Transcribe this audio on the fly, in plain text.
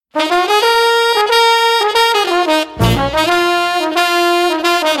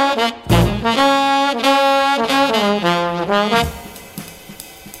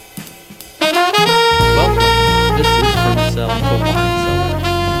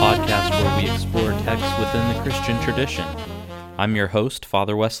Christian tradition. I'm your host,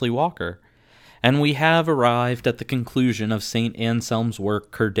 Father Wesley Walker, and we have arrived at the conclusion of St. Anselm's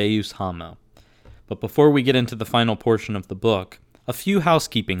work, Cur Deus Homo. But before we get into the final portion of the book, a few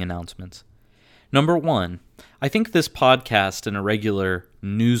housekeeping announcements. Number one, I think this podcast and a regular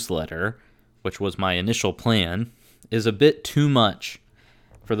newsletter, which was my initial plan, is a bit too much.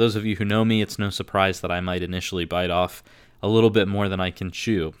 For those of you who know me, it's no surprise that I might initially bite off a little bit more than I can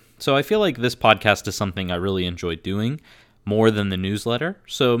chew. So I feel like this podcast is something I really enjoy doing, more than the newsletter.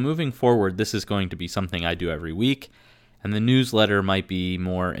 So moving forward, this is going to be something I do every week, and the newsletter might be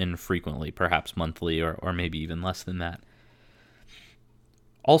more infrequently, perhaps monthly or maybe even less than that.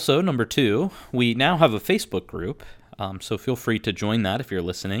 Also, number two, we now have a Facebook group, so feel free to join that if you're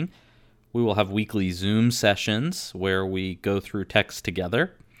listening. We will have weekly Zoom sessions where we go through text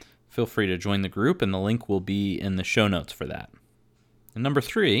together. Feel free to join the group, and the link will be in the show notes for that. And number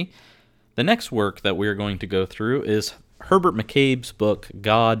three, the next work that we're going to go through is Herbert McCabe's book,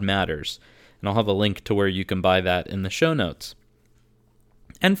 God Matters, and I'll have a link to where you can buy that in the show notes.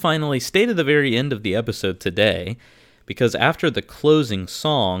 And finally, stay to the very end of the episode today, because after the closing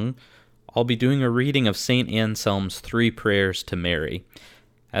song, I'll be doing a reading of St. Anselm's 3 prayers to Mary.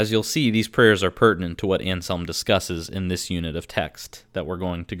 As you'll see, these prayers are pertinent to what Anselm discusses in this unit of text that we're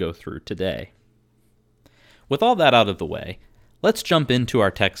going to go through today. With all that out of the way, let's jump into our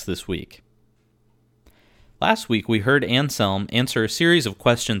text this week. Last week, we heard Anselm answer a series of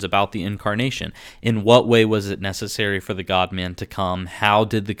questions about the Incarnation. In what way was it necessary for the God-man to come? How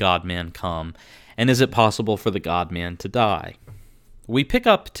did the God-man come? And is it possible for the God-man to die? We pick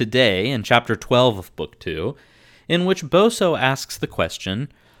up today in chapter 12 of Book 2, in which Boso asks the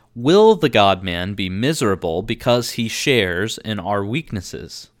question, will the God-man be miserable because he shares in our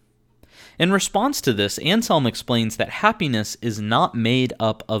weaknesses? In response to this, Anselm explains that happiness is not made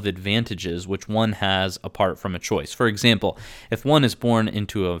up of advantages which one has apart from a choice. For example, if one is born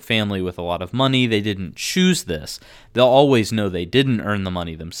into a family with a lot of money, they didn't choose this. They'll always know they didn't earn the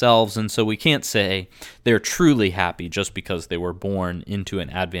money themselves, and so we can't say they're truly happy just because they were born into an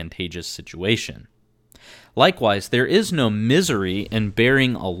advantageous situation. Likewise, there is no misery in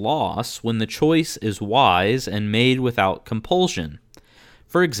bearing a loss when the choice is wise and made without compulsion.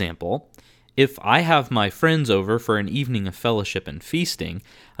 For example, if I have my friends over for an evening of fellowship and feasting,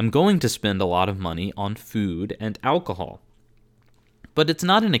 I'm going to spend a lot of money on food and alcohol. But it's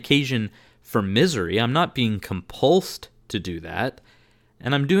not an occasion for misery. I'm not being compulsed to do that,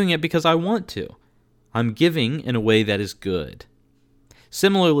 and I'm doing it because I want to. I'm giving in a way that is good.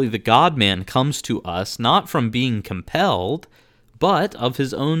 Similarly, the God-man comes to us not from being compelled, but of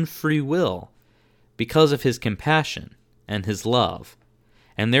his own free will, because of his compassion and his love,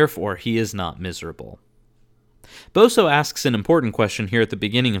 and therefore he is not miserable. Boso asks an important question here at the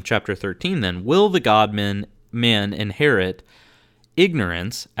beginning of chapter 13 then. Will the God-man inherit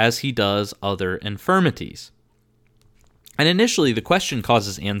ignorance as he does other infirmities? And initially the question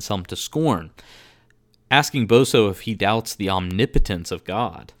causes Anselm to scorn, asking Boso if he doubts the omnipotence of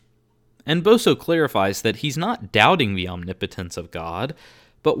God. And Boso clarifies that he's not doubting the omnipotence of God,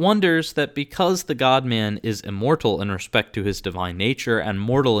 but wonders that because the God-man is immortal in respect to his divine nature and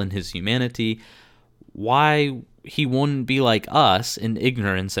mortal in his humanity, why he wouldn't be like us in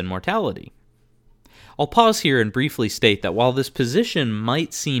ignorance and mortality. I'll pause here and briefly state that while this position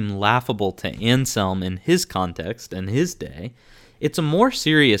might seem laughable to Anselm in his context and his day, it's a more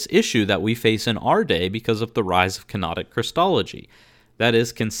serious issue that we face in our day because of the rise of kenotic Christology. That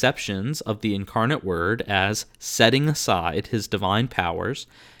is, conceptions of the incarnate Word as setting aside his divine powers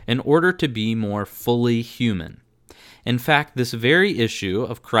in order to be more fully human. In fact, this very issue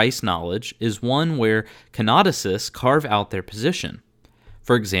of Christ's knowledge is one where kenoticists carve out their position.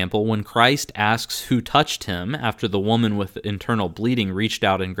 For example, when Christ asks who touched him after the woman with internal bleeding reached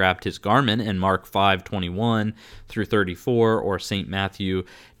out and grabbed his garment in Mark 5:21 through 34, or St. Matthew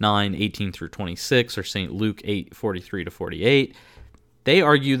 9:18 through 26, or St. Luke 8:43 to 48, they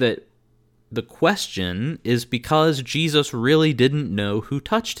argue that the question is because Jesus really didn't know who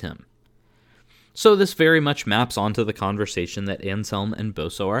touched him. So this very much maps onto the conversation that Anselm and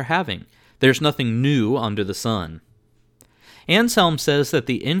Boso are having. There's nothing new under the sun. Anselm says that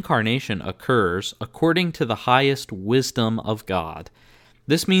the incarnation occurs according to the highest wisdom of God.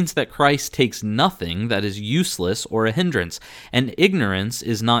 This means that Christ takes nothing that is useless or a hindrance, and ignorance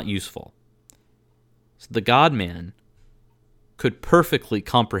is not useful. So the God-man could perfectly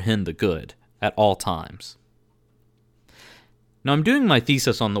comprehend the good at all times. Now, I'm doing my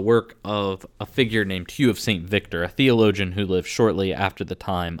thesis on the work of a figure named Hugh of St. Victor, a theologian who lived shortly after the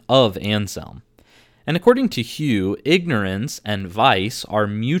time of Anselm. And according to Hugh, ignorance and vice are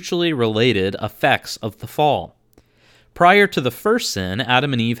mutually related effects of the fall. Prior to the first sin,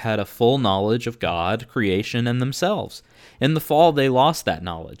 Adam and Eve had a full knowledge of God, creation, and themselves. In the fall, they lost that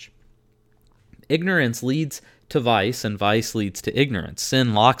knowledge. Ignorance leads to vice, and vice leads to ignorance.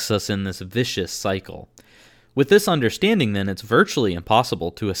 Sin locks us in this vicious cycle. With this understanding, then, it's virtually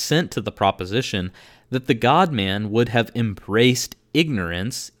impossible to assent to the proposition that the God-man would have embraced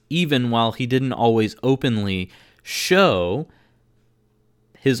ignorance even while he didn't always openly show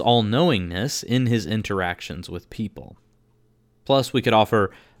his all-knowingness in his interactions with people. Plus, we could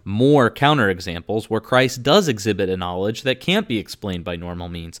offer more counterexamples where Christ does exhibit a knowledge that can't be explained by normal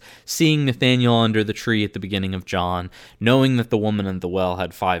means. Seeing Nathanael under the tree at the beginning of John, knowing that the woman at the well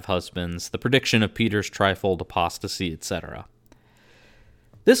had 5 husbands, the prediction of Peter's trifold apostasy, etc.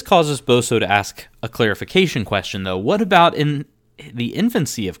 This causes Boso to ask a clarification question, though. What about in the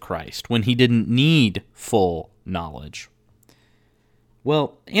infancy of Christ, when he didn't need full knowledge?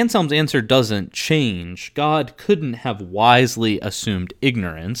 Well, Anselm's answer doesn't change. God couldn't have wisely assumed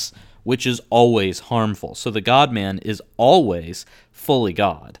ignorance, which is always harmful. So the God-man is always fully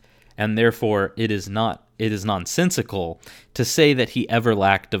God, and therefore it is nonsensical to say that he ever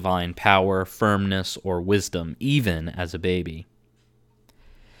lacked divine power, firmness, or wisdom, even as a baby.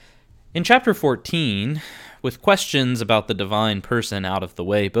 In chapter 14, with questions about the divine person out of the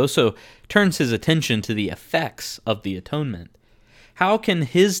way, Boso turns his attention to the effects of the atonement. How can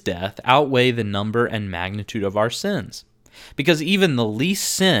his death outweigh the number and magnitude of our sins? Because even the least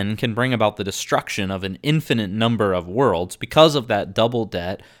sin can bring about the destruction of an infinite number of worlds because of that double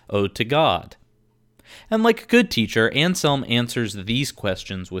debt owed to God. And like a good teacher, Anselm answers these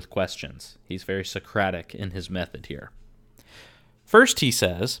questions with questions. He's very Socratic in his method here. First, he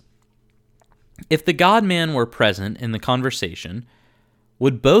says, if the God-man were present in the conversation,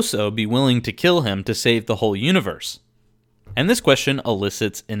 would Boso be willing to kill him to save the whole universe? And this question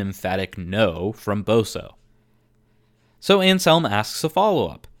elicits an emphatic no from Boso. So Anselm asks a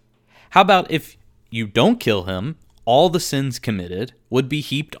follow-up. How about if you don't kill him, all the sins committed would be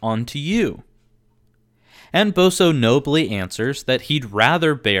heaped onto you? And Boso nobly answers that he'd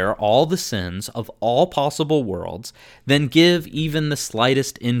rather bear all the sins of all possible worlds than give even the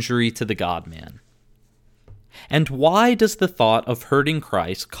slightest injury to the God-man. And why does the thought of hurting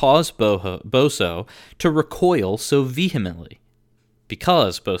Christ cause Boso to recoil so vehemently?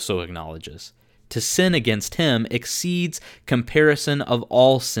 Because, Boso acknowledges, to sin against him exceeds comparison of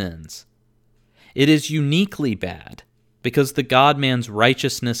all sins. It is uniquely bad, because the God-man's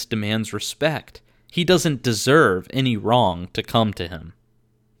righteousness demands respect. He doesn't deserve any wrong to come to him.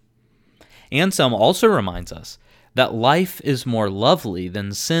 Anselm also reminds us that life is more lovely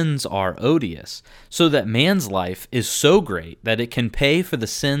than sins are odious, so that man's life is so great that it can pay for the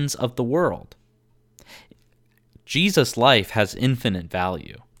sins of the world. Jesus' life has infinite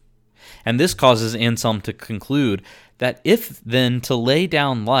value. And this causes Anselm to conclude that if then to lay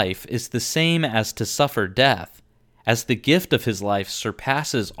down life is the same as to suffer death, as the gift of his life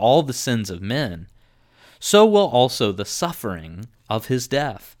surpasses all the sins of men, so will also the suffering of his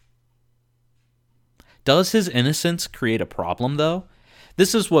death. Does his innocence create a problem, though?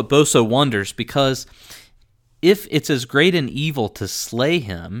 This is what Boso wonders, because if it's as great an evil to slay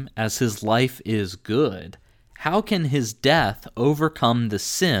him as his life is good, how can his death overcome the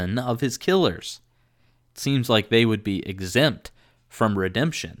sin of his killers? It seems like they would be exempt from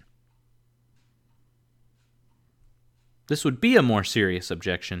redemption. This would be a more serious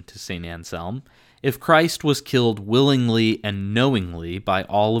objection to St. Anselm if Christ was killed willingly and knowingly by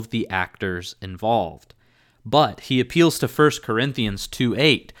all of the actors involved. But he appeals to 1 Corinthians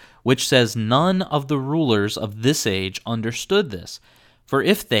 2:8, which says none of the rulers of this age understood this, for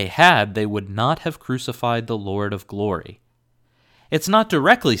if they had, they would not have crucified the Lord of glory. It's not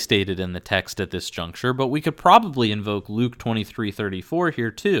directly stated in the text at this juncture, but we could probably invoke Luke 23:34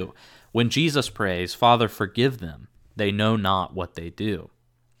 here too, when Jesus prays, "Father, forgive them. They know not what they do."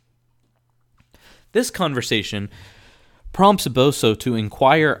 This conversation prompts Boso to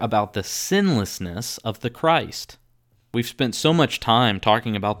inquire about the sinlessness of the Christ. We've spent so much time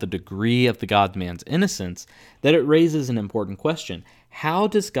talking about the degree of the God-man's innocence that it raises an important question. How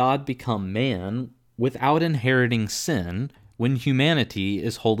does God become man without inheriting sin when humanity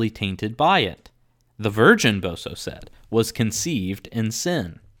is wholly tainted by it? The Virgin, Boso said, was conceived in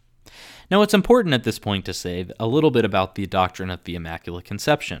sin. Now, it's important at this point to say a little bit about the doctrine of the Immaculate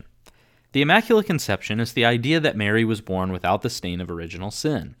Conception. The Immaculate Conception is the idea that Mary was born without the stain of original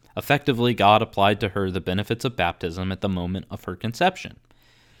sin. Effectively, God applied to her the benefits of baptism at the moment of her conception.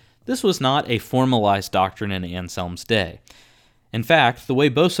 This was not a formalized doctrine in Anselm's day. In fact, the way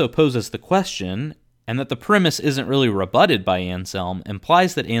Boso poses the question And that the premise isn't really rebutted by Anselm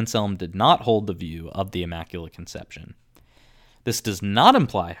implies that Anselm did not hold the view of the Immaculate Conception. This does not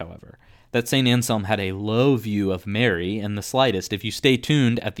imply, however, that St. Anselm had a low view of Mary in the slightest. If you stay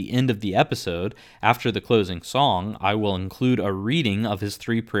tuned at the end of the episode, after the closing song, I will include a reading of his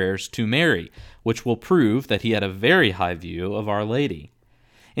 3 prayers to Mary, which will prove that he had a very high view of Our Lady.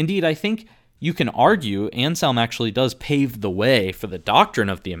 Indeed, I think you can argue Anselm actually does pave the way for the doctrine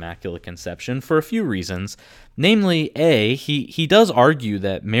of the Immaculate Conception for a few reasons. Namely, A, he does argue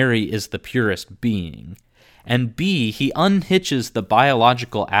that Mary is the purest being, and B, he unhitches the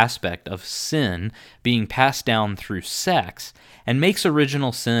biological aspect of sin being passed down through sex and makes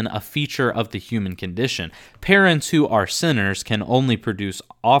original sin a feature of the human condition. Parents who are sinners can only produce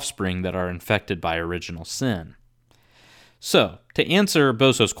offspring that are infected by original sin. So, to answer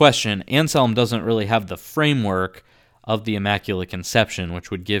Boso's question, Anselm doesn't really have the framework of the Immaculate Conception, which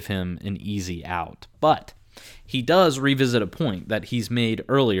would give him an easy out. But he does revisit a point that he's made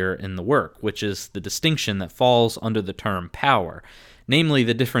earlier in the work, which is the distinction that falls under the term power, namely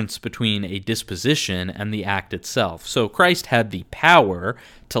the difference between a disposition and the act itself. So Christ had the power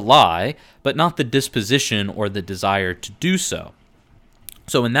to lie, but not the disposition or the desire to do so.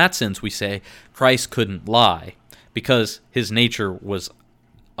 So in that sense, we say Christ couldn't lie, because his nature was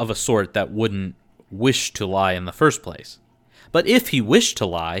of a sort that wouldn't wish to lie in the first place. But if he wished to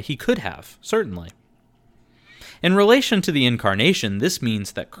lie, he could have, certainly. In relation to the Incarnation, this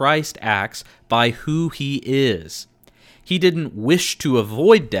means that Christ acts by who he is. He didn't wish to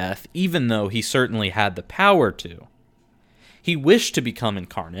avoid death, even though he certainly had the power to. He wished to become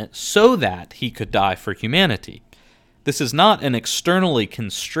incarnate so that he could die for humanity. This is not an externally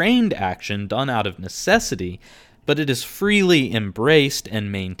constrained action done out of necessity, but it is freely embraced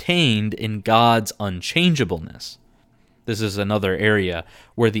and maintained in God's unchangeableness. This is another area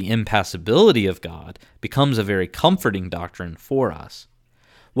where the impassibility of God becomes a very comforting doctrine for us.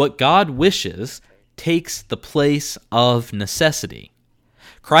 What God wishes takes the place of necessity.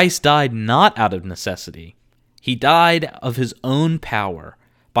 Christ died not out of necessity. He died of his own power,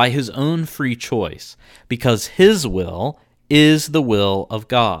 by his own free choice, because his will is the will of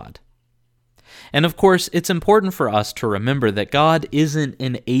God. And of course, it's important for us to remember that God isn't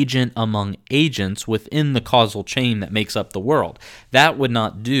an agent among agents within the causal chain that makes up the world. That would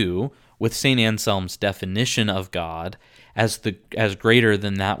not do with St. Anselm's definition of God as greater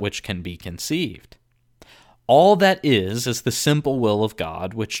than that which can be conceived. All that is the simple will of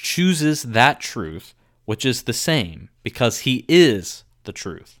God, which chooses that truth, which is the same, because he is the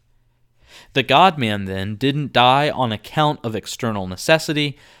truth. The God-man, then, didn't die on account of external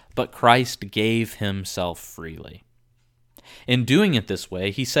necessity, but Christ gave himself freely. In doing it this way,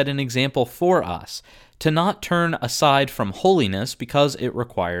 he set an example for us, to not turn aside from holiness because it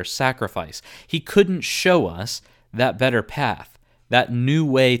requires sacrifice. He couldn't show us that better path, that new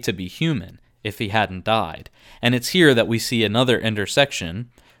way to be human, if he hadn't died. And it's here that we see another intersection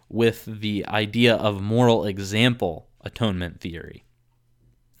with the idea of moral example atonement theory.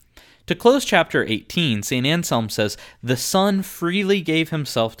 To close chapter 18, St. Anselm says, "The Son freely gave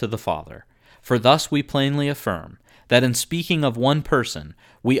himself to the Father, for thus we plainly affirm that in speaking of one person,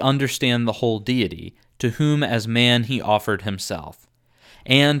 we understand the whole deity, to whom as man he offered himself.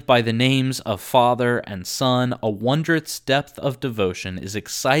 And by the names of Father and Son, a wondrous depth of devotion is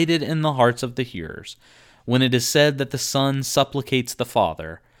excited in the hearts of the hearers, when it is said that the Son supplicates the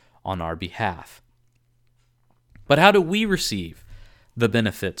Father on our behalf." But how do we receive the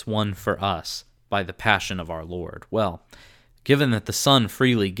benefits won for us by the passion of our Lord? Well, given that the Son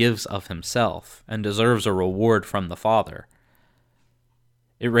freely gives of himself and deserves a reward from the Father,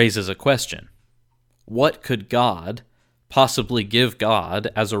 it raises a question. What could God possibly give God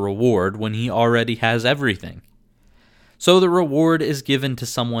as a reward when he already has everything? So the reward is given to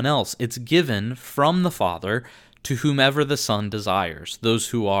someone else. It's given from the Father to whomever the Son desires, those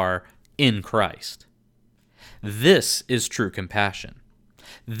who are in Christ. This is true compassion.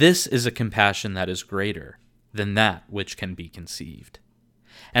 This is a compassion that is greater than that which can be conceived.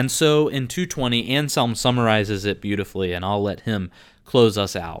 And so in 220, Anselm summarizes it beautifully, and I'll let him close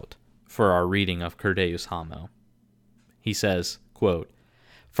us out for our reading of Cur Deus Homo. He says, quote,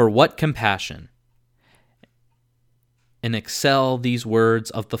 "For what compassion and excel these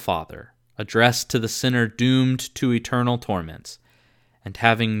words of the Father, addressed to the sinner doomed to eternal torments, and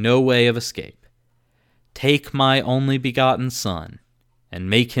having no way of escape. Take my only begotten Son, and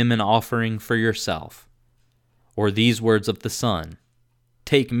make him an offering for yourself. Or these words of the Son,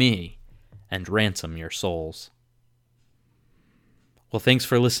 take me, and ransom your souls." Well, thanks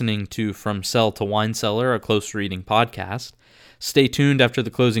for listening to From Cell to Wine Cellar, a close reading podcast. Stay tuned after the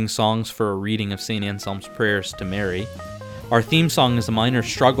closing songs for a reading of St. Anselm's prayers to Mary. Our theme song is A Minor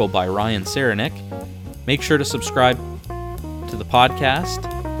Struggle by Ryan Saranick. Make sure to subscribe to the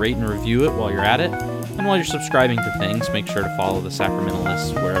podcast, rate and review it while you're at it. And while you're subscribing to things, make sure to follow the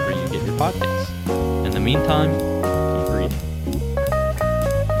Sacramentalists wherever you get your podcasts. In the meantime, keep reading.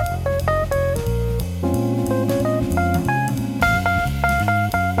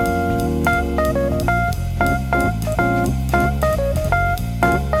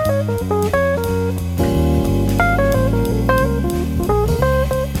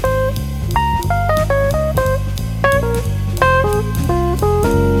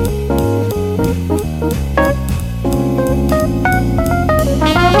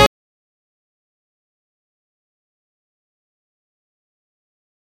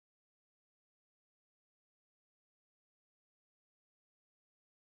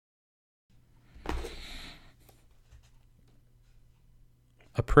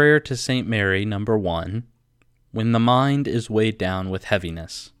 A Prayer to St. Mary, number 1, when the mind is weighed down with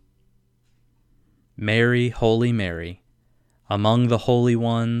heaviness. Mary, Holy Mary, among the holy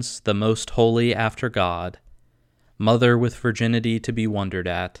ones, the most holy after God, mother with virginity to be wondered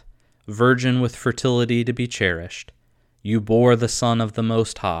at, virgin with fertility to be cherished, you bore the Son of the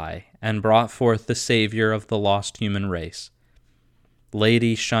Most High, and brought forth the Savior of the lost human race.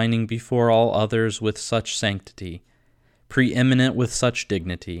 Lady, shining before all others with such sanctity, preeminent with such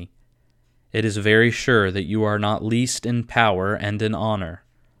dignity, it is very sure that you are not least in power and in honor.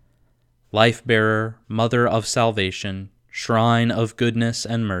 Life-bearer, mother of salvation, shrine of goodness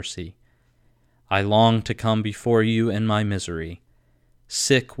and mercy, I long to come before you in my misery,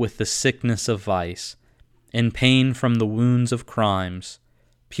 sick with the sickness of vice, in pain from the wounds of crimes,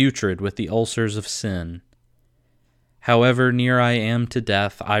 putrid with the ulcers of sin. However near I am to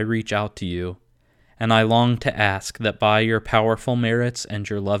death, I reach out to you, and I long to ask that by your powerful merits and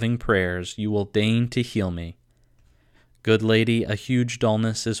your loving prayers you will deign to heal me. Good Lady, a huge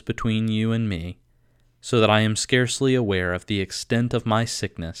dullness is between you and me, so that I am scarcely aware of the extent of my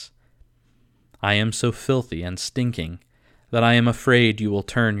sickness. I am so filthy and stinking that I am afraid you will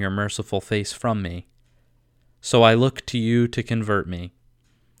turn your merciful face from me. So I look to you to convert me,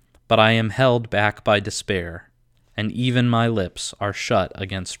 but I am held back by despair, and even my lips are shut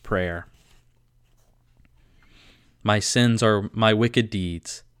against prayer. My sins are my wicked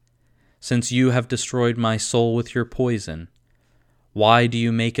deeds. Since you have destroyed my soul with your poison, why do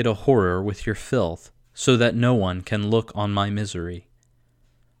you make it a horror with your filth, so that no one can look on my misery?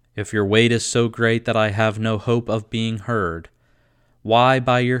 If your weight is so great that I have no hope of being heard, why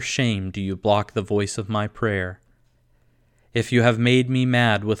by your shame do you block the voice of my prayer? If you have made me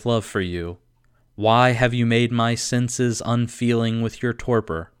mad with love for you, why have you made my senses unfeeling with your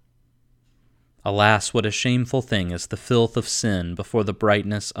torpor? Alas, what a shameful thing is the filth of sin before the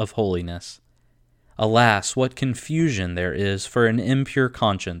brightness of holiness. Alas, what confusion there is for an impure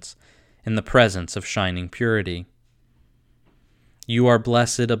conscience in the presence of shining purity. You are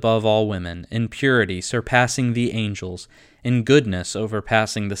blessed above all women, in purity surpassing the angels, in goodness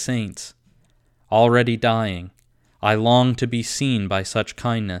overpassing the saints. Already dying, I long to be seen by such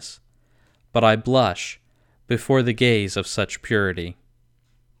kindness, but I blush before the gaze of such purity.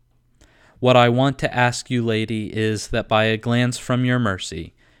 What I want to ask you, Lady, is that by a glance from your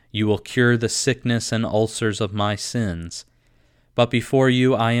mercy, you will cure the sickness and ulcers of my sins. But before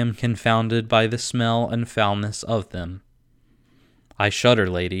you I am confounded by the smell and foulness of them. I shudder,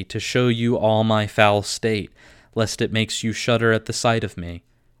 Lady, to show you all my foul state, lest it makes you shudder at the sight of me.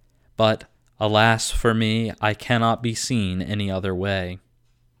 But, alas for me, I cannot be seen any other way.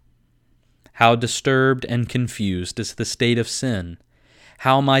 How disturbed and confused is the state of sin!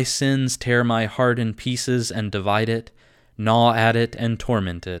 How my sins tear my heart in pieces and divide it, gnaw at it and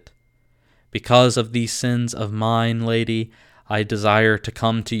torment it. Because of these sins of mine, Lady, I desire to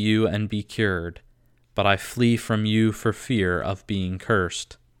come to you and be cured, but I flee from you for fear of being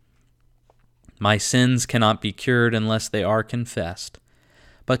cursed. My sins cannot be cured unless they are confessed,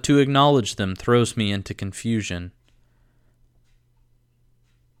 but to acknowledge them throws me into confusion.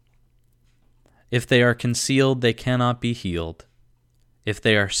 If they are concealed, they cannot be healed. If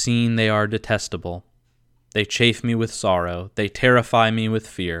they are seen, they are detestable. They chafe me with sorrow, they terrify me with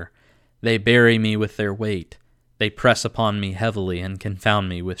fear, they bury me with their weight, they press upon me heavily and confound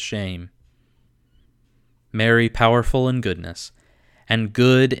me with shame. Mary, powerful in goodness, and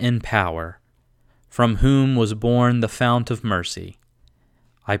good in power, from whom was born the fount of mercy,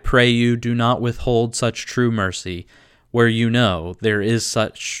 I pray you do not withhold such true mercy, where you know there is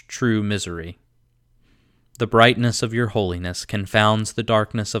such true misery. The brightness of your holiness confounds the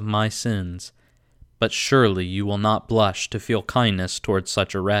darkness of my sins, but surely you will not blush to feel kindness towards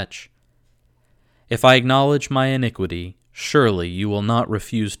such a wretch. If I acknowledge my iniquity, surely you will not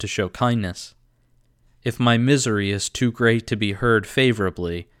refuse to show kindness. If my misery is too great to be heard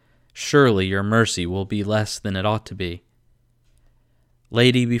favorably, surely your mercy will be less than it ought to be.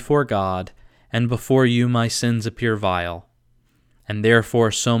 Lady, before God, and before you my sins appear vile, and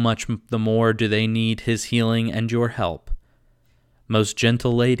therefore so much the more do they need his healing and your help. Most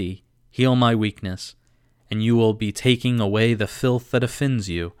gentle Lady, heal my weakness, and you will be taking away the filth that offends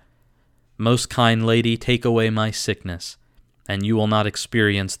you. Most kind Lady, take away my sickness, and you will not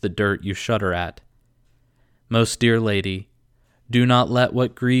experience the dirt you shudder at. Most dear Lady, do not let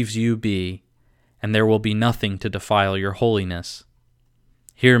what grieves you be, and there will be nothing to defile your holiness.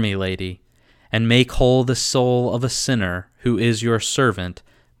 Hear me, Lady, and make whole the soul of a sinner who is your servant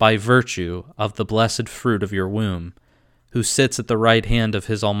by virtue of the blessed fruit of your womb, who sits at the right hand of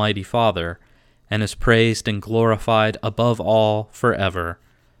his Almighty Father, and is praised and glorified above all forever.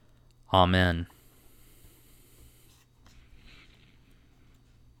 Amen.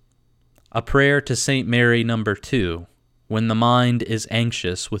 A prayer to Saint Mary, number 2, when the mind is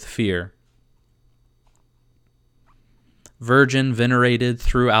anxious with fear. Virgin venerated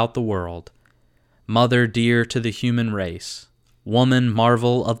throughout the world, Mother dear to the human race, woman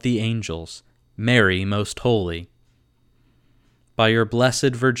marvel of the angels, Mary most holy. By your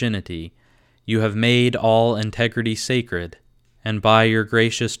blessed virginity, you have made all integrity sacred, and by your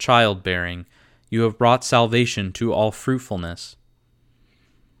gracious childbearing, you have brought salvation to all fruitfulness.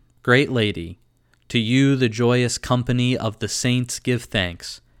 Great Lady, to you the joyous company of the saints give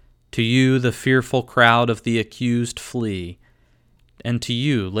thanks, to you the fearful crowd of the accused flee, and to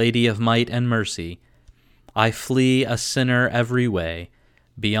you, Lady of might and mercy, I flee a sinner every way,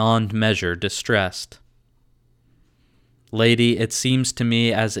 beyond measure distressed. Lady, it seems to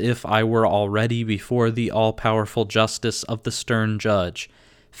me as if I were already before the all-powerful justice of the stern judge,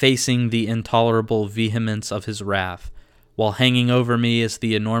 facing the intolerable vehemence of his wrath, while hanging over me is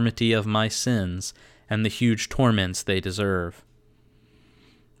the enormity of my sins and the huge torments they deserve.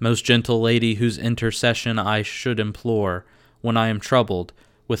 Most gentle Lady, whose intercession I should implore when I am troubled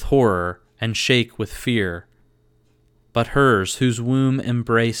with horror and shake with fear, but hers whose womb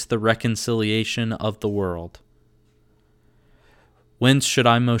embraced the reconciliation of the world. Whence should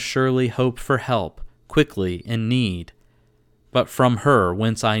I most surely hope for help, quickly in need, but from her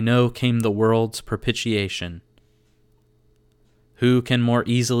whence I know came the world's propitiation? Who can more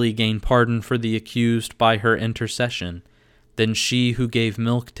easily gain pardon for the accused by her intercession than she who gave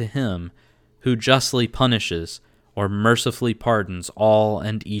milk to him, who justly punishes or mercifully pardons all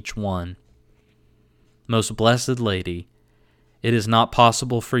and each one? Most blessed Lady, it is not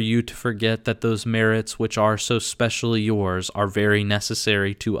possible for you to forget that those merits which are so specially yours are very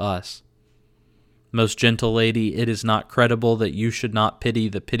necessary to us. Most gentle Lady, it is not credible that you should not pity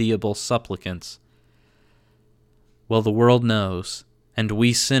the pitiable supplicants. Well, the world knows, and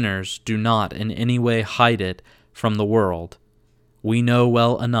we sinners do not in any way hide it from the world. We know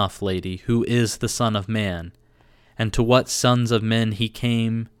well enough, Lady, who is the Son of Man, and to what sons of men he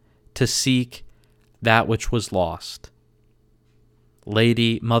came to seek that which was lost.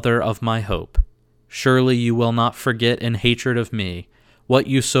 Lady, Mother of my hope, surely you will not forget in hatred of me what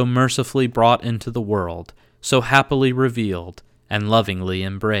you so mercifully brought into the world, so happily revealed, and lovingly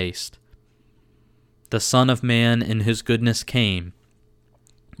embraced. The Son of Man in his goodness came,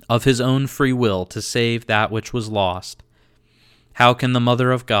 of his own free will to save that which was lost. How can the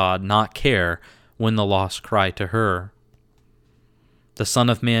Mother of God not care when the lost cry to her? The Son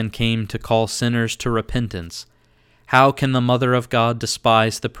of Man came to call sinners to repentance. How can the Mother of God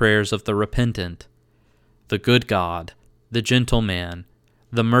despise the prayers of the repentant? The good God, the gentle man,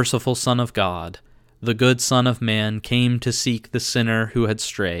 the merciful Son of God, the good Son of Man came to seek the sinner who had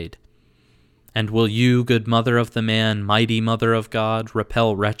strayed. And will you, good Mother of the Man, mighty Mother of God,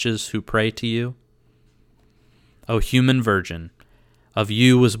 repel wretches who pray to you? O human Virgin, of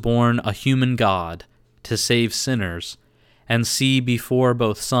you was born a human God to save sinners, and see before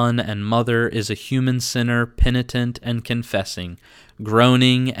both Son and Mother is a human sinner penitent and confessing,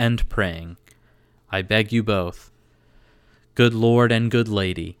 groaning and praying. I beg you both, good Lord and good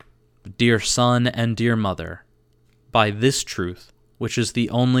Lady, dear Son and dear Mother, by this truth, which is the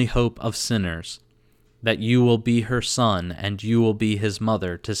only hope of sinners, that you will be her Son and you will be his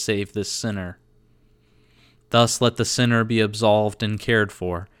Mother to save this sinner. Thus let the sinner be absolved and cared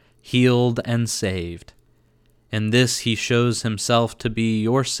for, healed and saved. In this he shows himself to be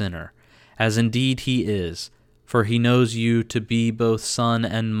your sinner, as indeed he is, for he knows you to be both Son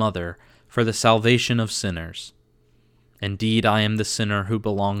and Mother, for the salvation of sinners. Indeed, I am the sinner who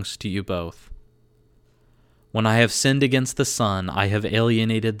belongs to you both. When I have sinned against the Son, I have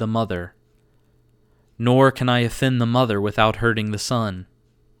alienated the mother. Nor can I offend the mother without hurting the Son.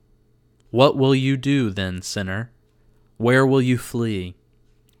 What will you do then, sinner? Where will you flee?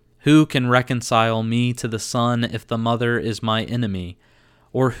 Who can reconcile me to the Son if the mother is my enemy?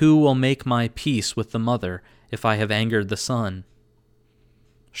 Or who will make my peace with the mother if I have angered the Son?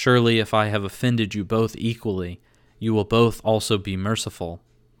 Surely if I have offended you both equally, you will both also be merciful.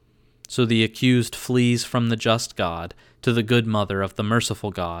 So the accused flees from the just God to the good mother of the merciful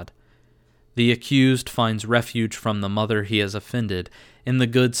God. The accused finds refuge from the mother he has offended in the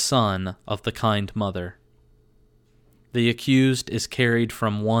good Son of the kind mother. The accused is carried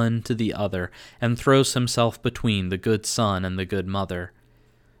from one to the other and throws himself between the good Son and the good mother.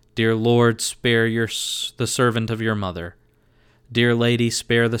 Dear Lord, spare the servant of your mother. Dear Lady,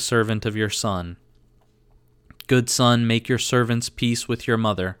 spare the servant of your Son. Good Son, make your servant's peace with your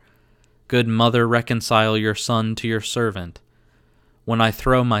mother. Good Mother, reconcile your Son to your servant. When I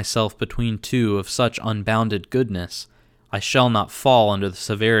throw myself between two of such unbounded goodness, I shall not fall under the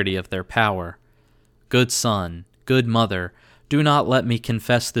severity of their power. Good Son, good Mother, do not let me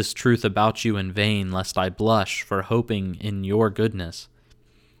confess this truth about you in vain, lest I blush for hoping in your goodness.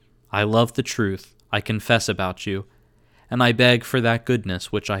 I love the truth I confess about you, and I beg for that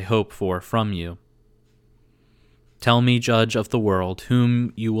goodness which I hope for from you. Tell me, Judge of the world,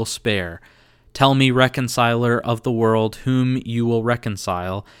 whom you will spare. Tell me, Reconciler of the world, whom you will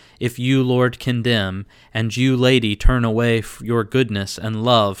reconcile, if you, Lord, condemn, and you, Lady, turn away your goodness and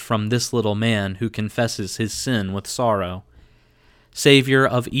love from this little man who confesses his sin with sorrow. Savior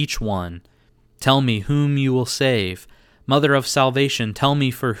of each one, tell me whom you will save. Mother of salvation, tell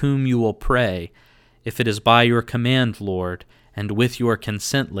me for whom you will pray. If it is by your command, Lord, and with your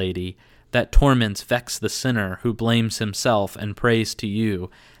consent, Lady, that torments vex the sinner who blames himself and prays to you,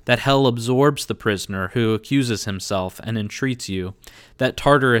 that hell absorbs the prisoner who accuses himself and entreats you, that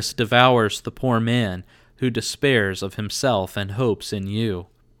Tartarus devours the poor man who despairs of himself and hopes in you.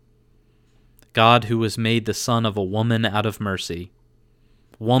 God, who was made the son of a woman out of mercy,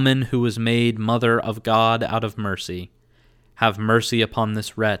 woman who was made mother of God out of mercy, have mercy upon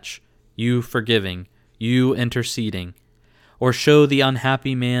this wretch, you forgiving, you interceding, or show the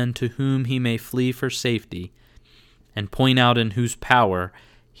unhappy man to whom he may flee for safety, and point out in whose power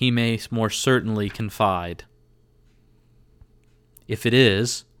he may more certainly confide. If it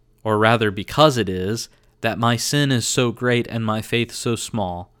is, or rather because it is, that my sin is so great and my faith so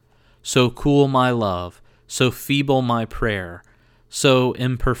small, so cool my love, so feeble my prayer, so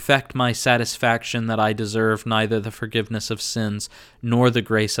imperfect my satisfaction that I deserve neither the forgiveness of sins nor the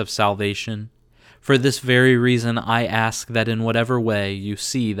grace of salvation, for this very reason I ask that in whatever way you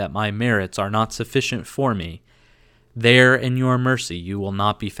see that my merits are not sufficient for me, there in your mercy you will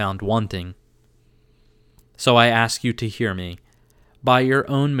not be found wanting. So I ask you to hear me, by your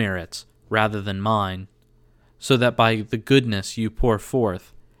own merits rather than mine, so that by the goodness you pour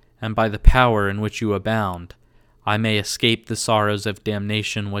forth, and by the power in which you abound, I may escape the sorrows of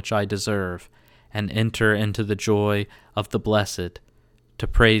damnation which I deserve, and enter into the joy of the blessed, to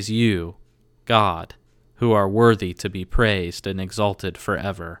praise you, God, who are worthy to be praised and exalted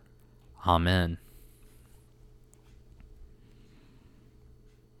forever. Amen.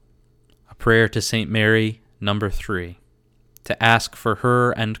 A prayer to Saint Mary, number 3, to ask for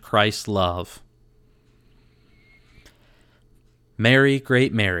her and Christ's love. Mary,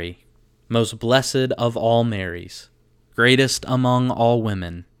 great Mary, most blessed of all Marys, greatest among all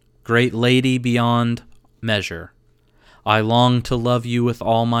women, great Lady beyond measure, I long to love you with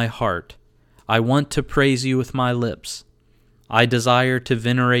all my heart. I want to praise you with my lips. I desire to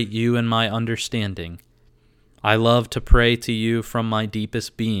venerate you in my understanding. I love to pray to you from my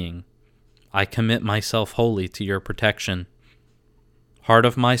deepest being. I commit myself wholly to your protection. Heart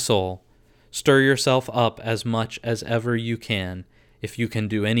of my soul, stir yourself up as much as ever you can, if you can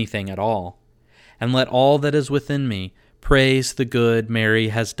do anything at all, and let all that is within me praise the good Mary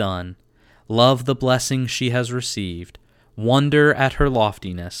has done, love the blessing she has received, wonder at her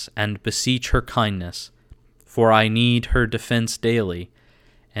loftiness, and beseech her kindness, for I need her defense daily,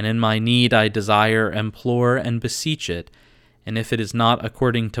 and in my need I desire, implore, and beseech it, and if it is not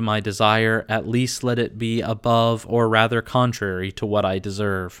according to my desire, at least let it be above or rather contrary to what I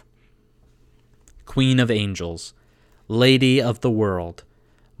deserve. Queen of angels, Lady of the world,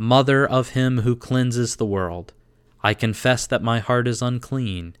 Mother of him who cleanses the world, I confess that my heart is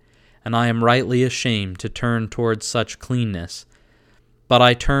unclean, and I am rightly ashamed to turn towards such cleanness, but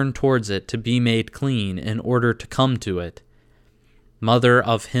I turn towards it to be made clean in order to come to it. Mother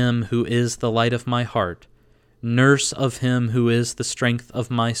of him who is the light of my heart, nurse of him who is the strength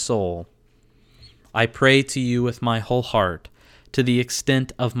of my soul, I pray to you with my whole heart, to the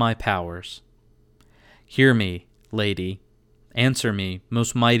extent of my powers. Hear me, Lady. Answer me,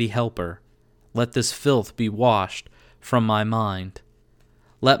 most mighty helper. Let this filth be washed from my mind.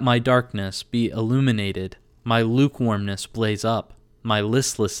 Let my darkness be illuminated, my lukewarmness blaze up, my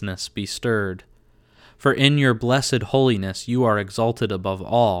listlessness be stirred. For in your blessed holiness you are exalted above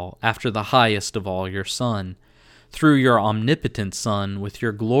all, after the highest of all your Son, through your omnipotent Son, with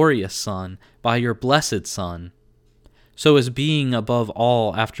your glorious Son, by your blessed Son. So as being above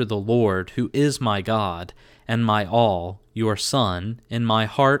all after the Lord, who is my God, and my all, your Son, in my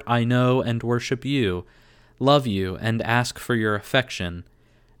heart I know and worship you, love you, and ask for your affection,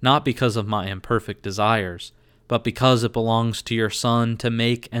 not because of my imperfect desires, but because it belongs to your Son to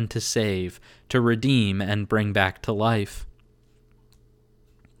make and to save, to redeem and bring back to life.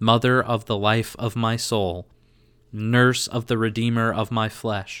 Mother of the life of my soul, nurse of the Redeemer of my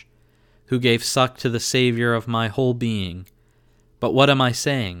flesh, who gave suck to the Savior of my whole being. But what am I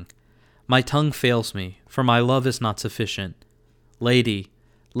saying? My tongue fails me, for my love is not sufficient. Lady,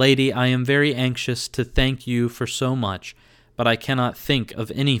 I am very anxious to thank you for so much, but I cannot think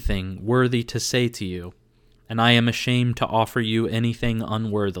of anything worthy to say to you, and I am ashamed to offer you anything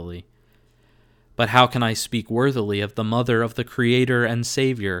unworthily. But how can I speak worthily of the Mother of the Creator and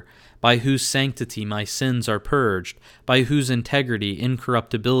Savior, by whose sanctity my sins are purged, by whose integrity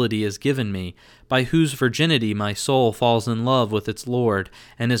incorruptibility is given me, by whose virginity my soul falls in love with its Lord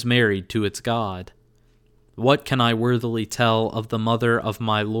and is married to its God? What can I worthily tell of the Mother of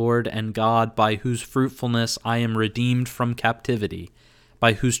my Lord and God, by whose fruitfulness I am redeemed from captivity,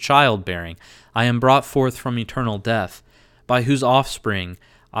 by whose childbearing I am brought forth from eternal death, by whose offspring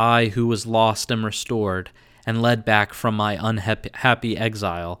I who was lost am restored, and led back from my unhappy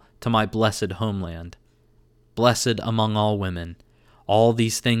exile to my blessed homeland? Blessed among all women, all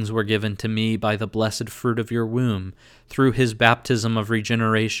these things were given to me by the blessed fruit of your womb, through his baptism of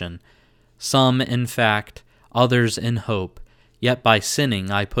regeneration, some in fact, others in hope, yet by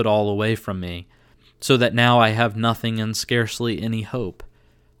sinning I put all away from me, so that now I have nothing and scarcely any hope.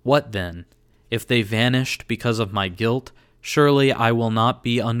 What then? If they vanished because of my guilt, surely I will not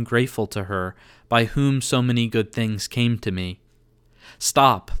be ungrateful to her, by whom so many good things came to me.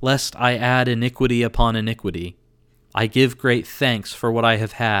 Stop, lest I add iniquity upon iniquity. I give great thanks for what I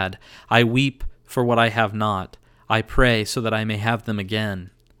have had. I weep for what I have not. I pray so that I may have them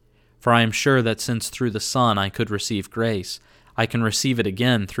again. For I am sure that since through the Son I could receive grace, I can receive it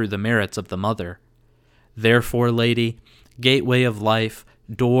again through the merits of the Mother. Therefore, Lady, gateway of life,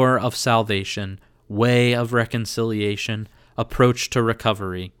 door of salvation, way of reconciliation, approach to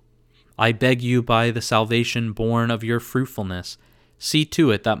recovery, I beg you by the salvation born of your fruitfulness, see to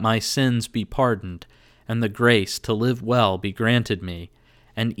it that my sins be pardoned, and the grace to live well be granted me,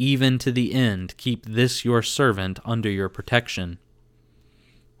 and even to the end keep this your servant under your protection.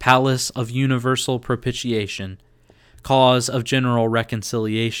 Palace of universal propitiation, cause of general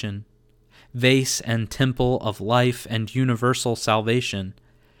reconciliation, vase and temple of life and universal salvation,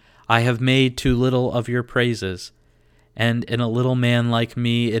 I have made too little of your praises, and in a little man like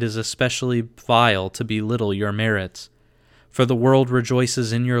me it is especially vile to belittle your merits. For the world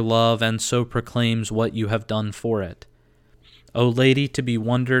rejoices in your love, and so proclaims what you have done for it. O Lady, to be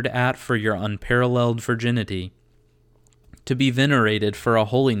wondered at for your unparalleled virginity, to be venerated for a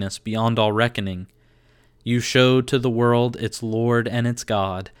holiness beyond all reckoning, you showed to the world its Lord and its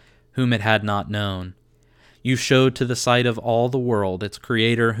God, whom it had not known. You showed to the sight of all the world its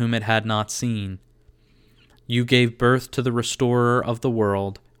Creator, whom it had not seen. You gave birth to the Restorer of the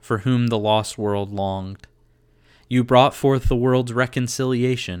world, for whom the lost world longed. You brought forth the world's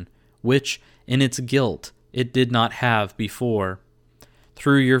reconciliation, which, in its guilt, it did not have before.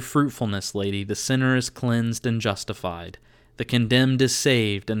 Through your fruitfulness, Lady, the sinner is cleansed and justified, the condemned is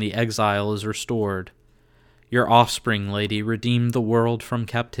saved, and the exile is restored. Your offspring, Lady, redeemed the world from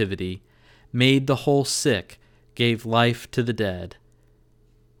captivity, made the whole sick, gave life to the dead.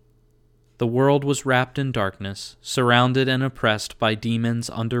 The world was wrapped in darkness, surrounded and oppressed by demons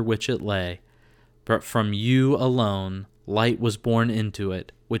under which it lay. But from you alone light was born into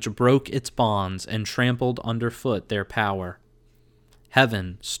it, which broke its bonds and trampled underfoot their power.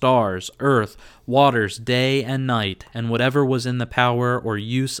 Heaven, stars, earth, waters, day and night, and whatever was in the power or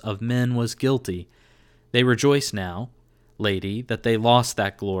use of men was guilty. They rejoice now, Lady, that they lost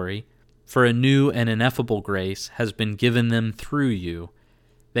that glory, for a new and ineffable grace has been given them through you.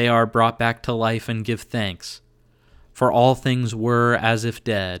 They are brought back to life and give thanks. For all things were as if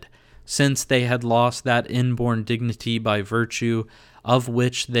dead, since they had lost that inborn dignity by virtue of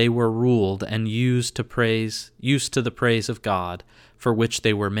which they were ruled and used to the praise of God, for which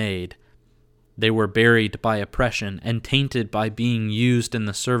they were made. They were buried by oppression and tainted by being used in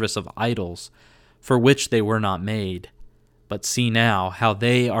the service of idols, for which they were not made. But see now how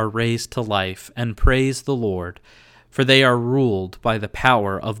they are raised to life, and praise the Lord, for they are ruled by the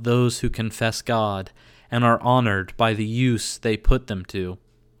power of those who confess God, and are honored by the use they put them to.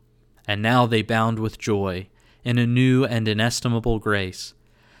 And now they bound with joy in a new and inestimable grace,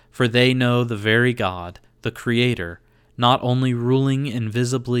 for they know the very God, the Creator, not only ruling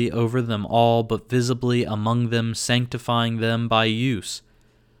invisibly over them all, but visibly among them, sanctifying them by use.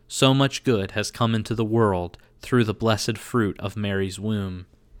 So much good has come into the world through the blessed fruit of Mary's womb.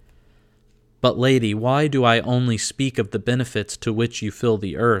 But, lady, why do I only speak of the benefits to which you fill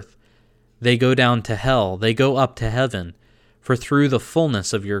the earth? They go down to hell, they go up to heaven. For through the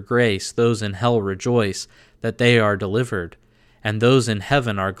fullness of your grace those in hell rejoice that they are delivered, and those in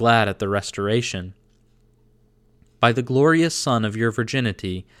heaven are glad at the restoration. By the glorious Son of your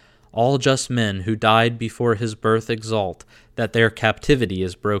virginity, all just men who died before his birth exult that their captivity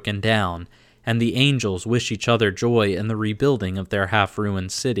is broken down, and the angels wish each other joy in the rebuilding of their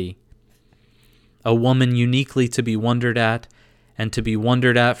half-ruined city. A woman uniquely to be wondered at, and to be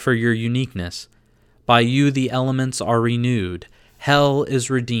wondered at for your uniqueness. By you the elements are renewed, hell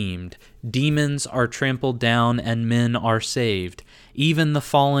is redeemed, demons are trampled down, and men are saved. Even the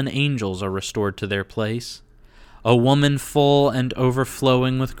fallen angels are restored to their place. O woman full and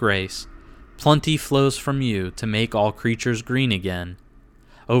overflowing with grace, plenty flows from you to make all creatures green again.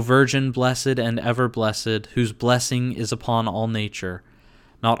 O Virgin blessed and ever blessed, whose blessing is upon all nature.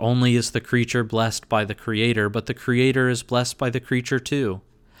 Not only is the creature blessed by the Creator, but the Creator is blessed by the creature too.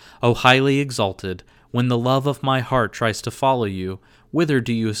 O highly exalted, when the love of my heart tries to follow you, whither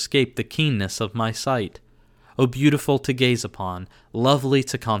do you escape the keenness of my sight? O beautiful to gaze upon, lovely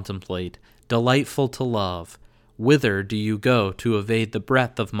to contemplate, delightful to love, whither do you go to evade the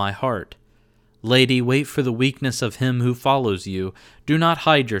breath of my heart? Lady, wait for the weakness of him who follows you. Do not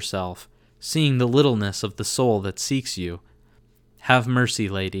hide yourself, seeing the littleness of the soul that seeks you. Have mercy,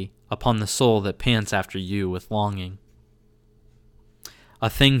 lady, upon the soul that pants after you with longing. A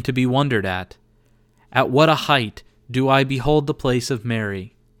thing to be wondered at. At what a height do I behold the place of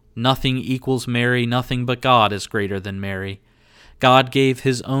Mary. Nothing equals Mary, nothing but God is greater than Mary. God gave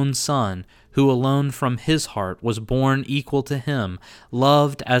his own Son, who alone from his heart was born equal to him,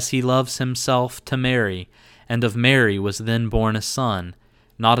 loved as he loves himself, to Mary, and of Mary was then born a Son,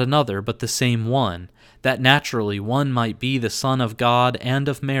 not another but the same one, that naturally one might be the Son of God and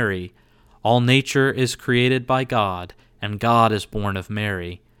of Mary. All nature is created by God, and God is born of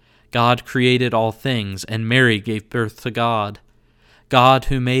Mary. God created all things, and Mary gave birth to God. God,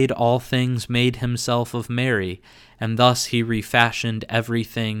 who made all things, made himself of Mary, and thus he refashioned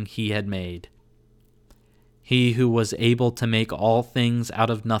everything he had made. He who was able to make all things out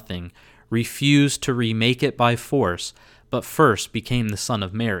of nothing refused to remake it by force, but first became the Son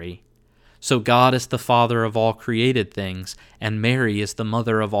of Mary. So God is the Father of all created things, and Mary is the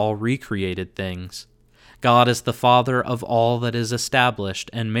mother of all recreated things. God is the Father of all that is established,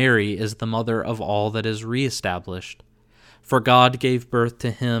 and Mary is the mother of all that is reestablished. For God gave birth to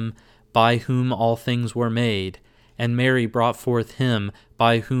him by whom all things were made, and Mary brought forth him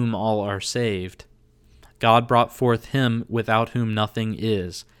by whom all are saved. God brought forth him without whom nothing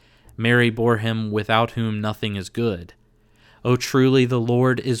is. Mary bore him without whom nothing is good. O truly the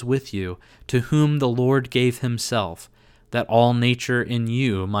Lord is with you, to whom the Lord gave himself, that all nature in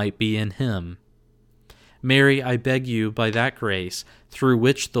you might be in him. Mary, I beg you by that grace, through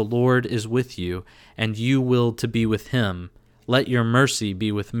which the Lord is with you, and you willed to be with him, let your mercy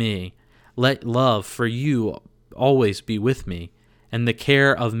be with me. Let love for you always be with me, and the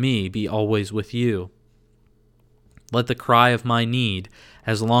care of me be always with you. Let the cry of my need,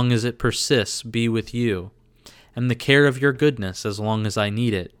 as long as it persists, be with you, and the care of your goodness, as long as I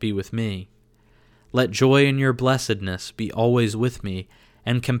need it, be with me. Let joy in your blessedness be always with me,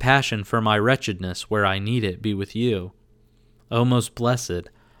 and compassion for my wretchedness, where I need it, be with you. O most blessed,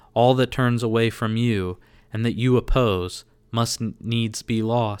 all that turns away from you, and that you oppose, must needs be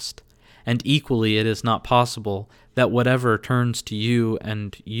lost, and equally it is not possible that whatever turns to you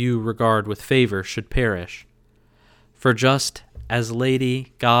and you regard with favor should perish. For just as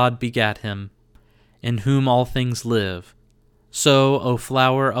Lady God begat him, in whom all things live, so, O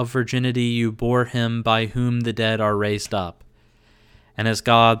flower of virginity, you bore him by whom the dead are raised up. And as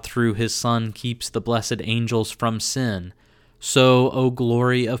God through his Son keeps the blessed angels from sin, so, O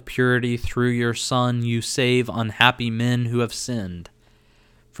glory of purity, through your Son you save unhappy men who have sinned.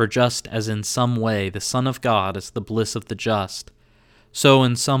 For just as in some way the Son of God is the bliss of the just, So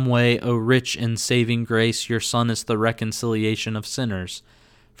in some way, O rich in saving grace, your Son is the reconciliation of sinners.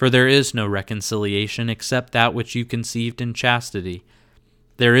 For there is no reconciliation except that which you conceived in chastity.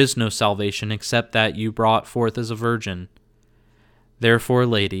 There is no salvation except that you brought forth as a virgin. Therefore,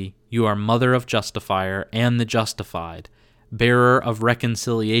 Lady, you are Mother of Justifier and the justified, bearer of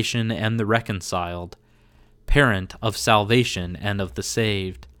reconciliation and the reconciled, parent of salvation and of the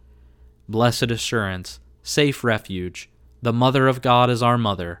saved. Blessed assurance, safe refuge, the Mother of God is our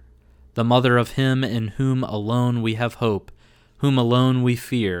Mother, the Mother of Him in whom alone we have hope, whom alone we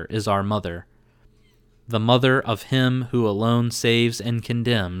fear is our Mother. The Mother of Him who alone saves and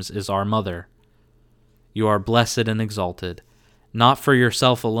condemns is our Mother. You are blessed and exalted, not for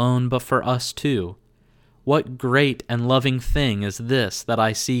yourself alone, but for us too. What great and loving thing is this that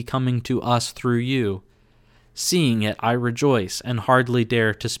I see coming to us through you? Seeing it, I rejoice and hardly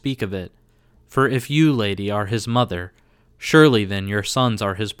dare to speak of it. For if you, Lady, are His mother, surely then your sons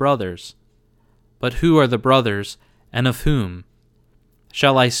are His brothers. But who are the brothers, and of whom?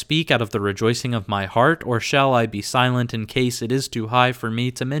 Shall I speak out of the rejoicing of my heart, or shall I be silent in case it is too high for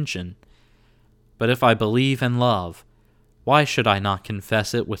me to mention? But if I believe and love, why should I not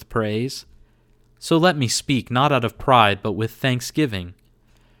confess it with praise? So let me speak not out of pride, but with thanksgiving.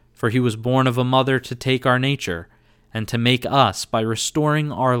 For He was born of a mother to take our nature, and to make us, by restoring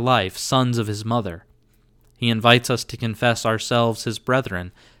our life, sons of His mother. He invites us to confess ourselves His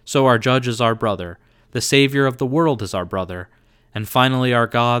brethren, so our Judge is our brother, the Savior of the world is our brother, and finally our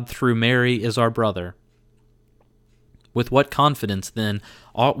God, through Mary, is our brother. With what confidence, then,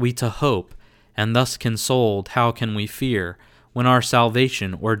 ought we to hope, and thus consoled, how can we fear, when our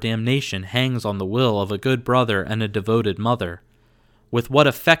salvation or damnation hangs on the will of a good brother and a devoted mother? With what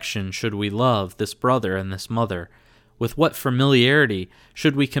affection should we love this brother and this mother? With what familiarity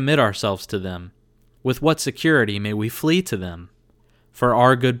should we commit ourselves to them? With what security may we flee to them? For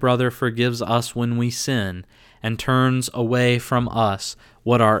our good brother forgives us when we sin, and turns away from us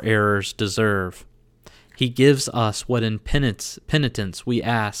what our errors deserve. He gives us what in penitence we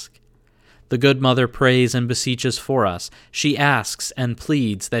ask. The good mother prays and beseeches for us. She asks and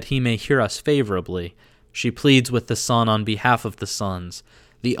pleads that He may hear us favorably. She pleads with the Son on behalf of the sons,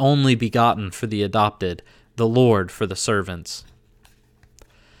 the only begotten for the adopted, the Lord for the servants.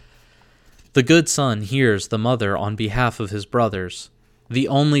 The good Son hears the mother on behalf of His brothers, the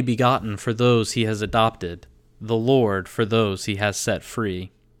only begotten for those He has adopted, the Lord for those He has set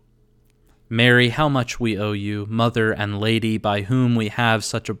free. Mary, how much we owe you, Mother and Lady, by whom we have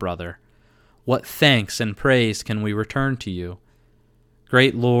such a brother. What thanks and praise can we return to you?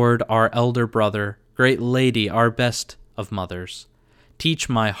 Great Lord, our elder brother, great Lady, our best of mothers, teach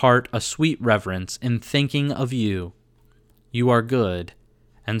my heart a sweet reverence in thinking of you. You are good,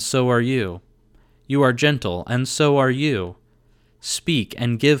 and so are you. You are gentle, and so are you. Speak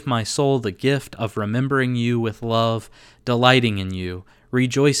and give my soul the gift of remembering you with love, delighting in you,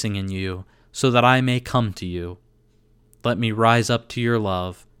 rejoicing in you, so that I may come to you. Let me rise up to your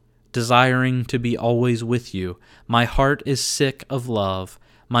love, desiring to be always with you. My heart is sick of love,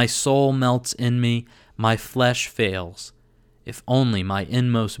 my soul melts in me, my flesh fails. If only my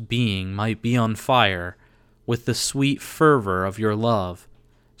inmost being might be on fire with the sweet fervor of your love,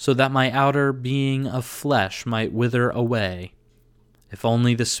 so that my outer being of flesh might wither away. If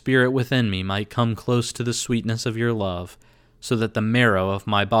only the spirit within me might come close to the sweetness of your love, so that the marrow of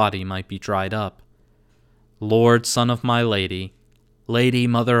my body might be dried up. Lord, Son of my Lady, Lady,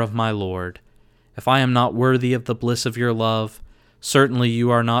 Mother of my Lord, if I am not worthy of the bliss of your love, certainly you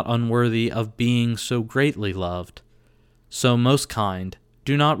are not unworthy of being so greatly loved. So, most kind,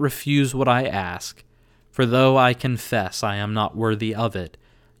 do not refuse what I ask, for though I confess I am not worthy of it,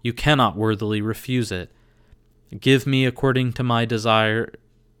 you cannot worthily refuse it. Give me according to my desire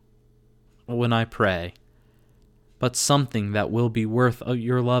when I pray, but something that will be worth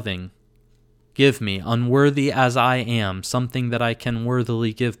your loving. Give me, unworthy as I am, something that I can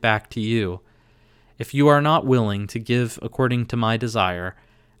worthily give back to you. If you are not willing to give according to my desire,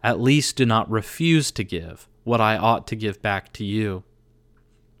 at least do not refuse to give what I ought to give back to you.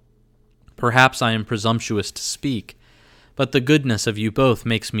 Perhaps I am presumptuous to speak, but the goodness of you both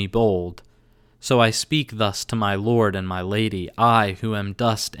makes me bold. So I speak thus to my Lord and my Lady, I who am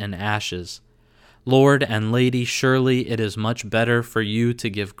dust and ashes. Lord and Lady, surely it is much better for you to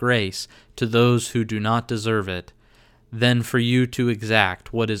give grace to those who do not deserve it, than for you to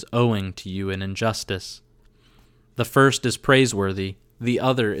exact what is owing to you in injustice. The first is praiseworthy, the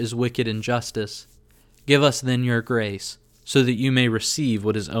other is wicked injustice. Give us then your grace, so that you may receive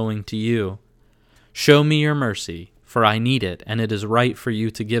what is owing to you. Show me your mercy, for I need it, and it is right for you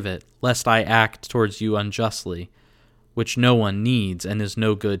to give it, lest I act towards you unjustly. which no one needs and is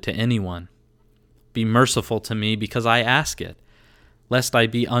no good to anyone. Be merciful to me because I ask it, lest I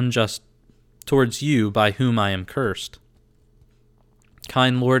be unjust towards you by whom I am cursed.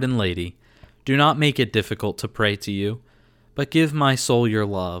 Kind Lord and Lady, do not make it difficult to pray to you, but give my soul your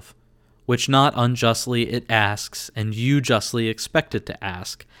love, which not unjustly it asks, and you justly expect it to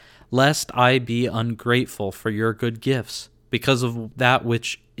ask, lest I be ungrateful for your good gifts, because of that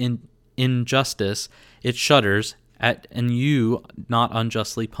which in injustice it shudders at, and you not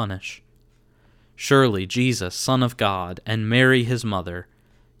unjustly punish. Surely Jesus, Son of God, and Mary his mother,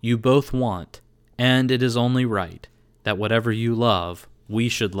 you both want, and it is only right, that whatever you love, we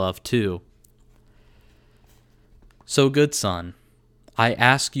should love too. So, good Son, I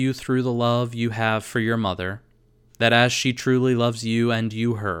ask you through the love you have for your mother, that as she truly loves you and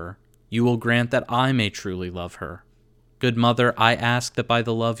you her, you will grant that I may truly love her. Good Mother, I ask that by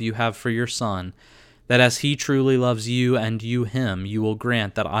the love you have for your Son, that as he truly loves you and you him, you will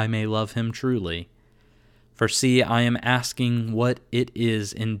grant that I may love him truly. For see, I am asking what it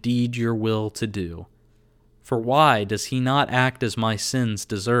is indeed your will to do. For why does he not act as my sins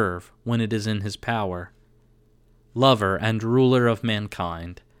deserve when it is in his power? Lover and ruler of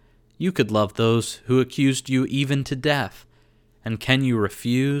mankind, you could love those who accused you even to death, and can you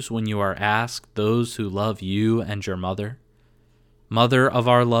refuse when you are asked those who love you and your mother? Mother of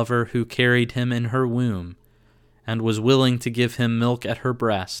our lover who carried him in her womb, and was willing to give him milk at her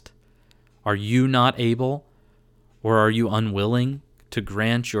breast, are you not able, or are you unwilling, to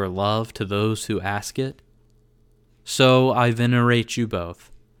grant your love to those who ask it? So I venerate you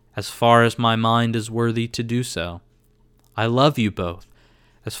both, as far as my mind is worthy to do so. I love you both,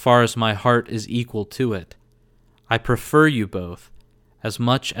 as far as my heart is equal to it. I prefer you both, as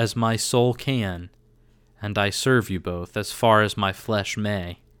much as my soul can, and I serve you both as far as my flesh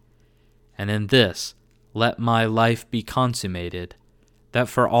may. And in this let my life be consummated, that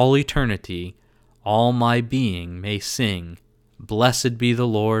for all eternity all my being may sing, Blessed be the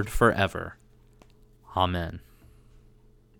Lord forever. Amen.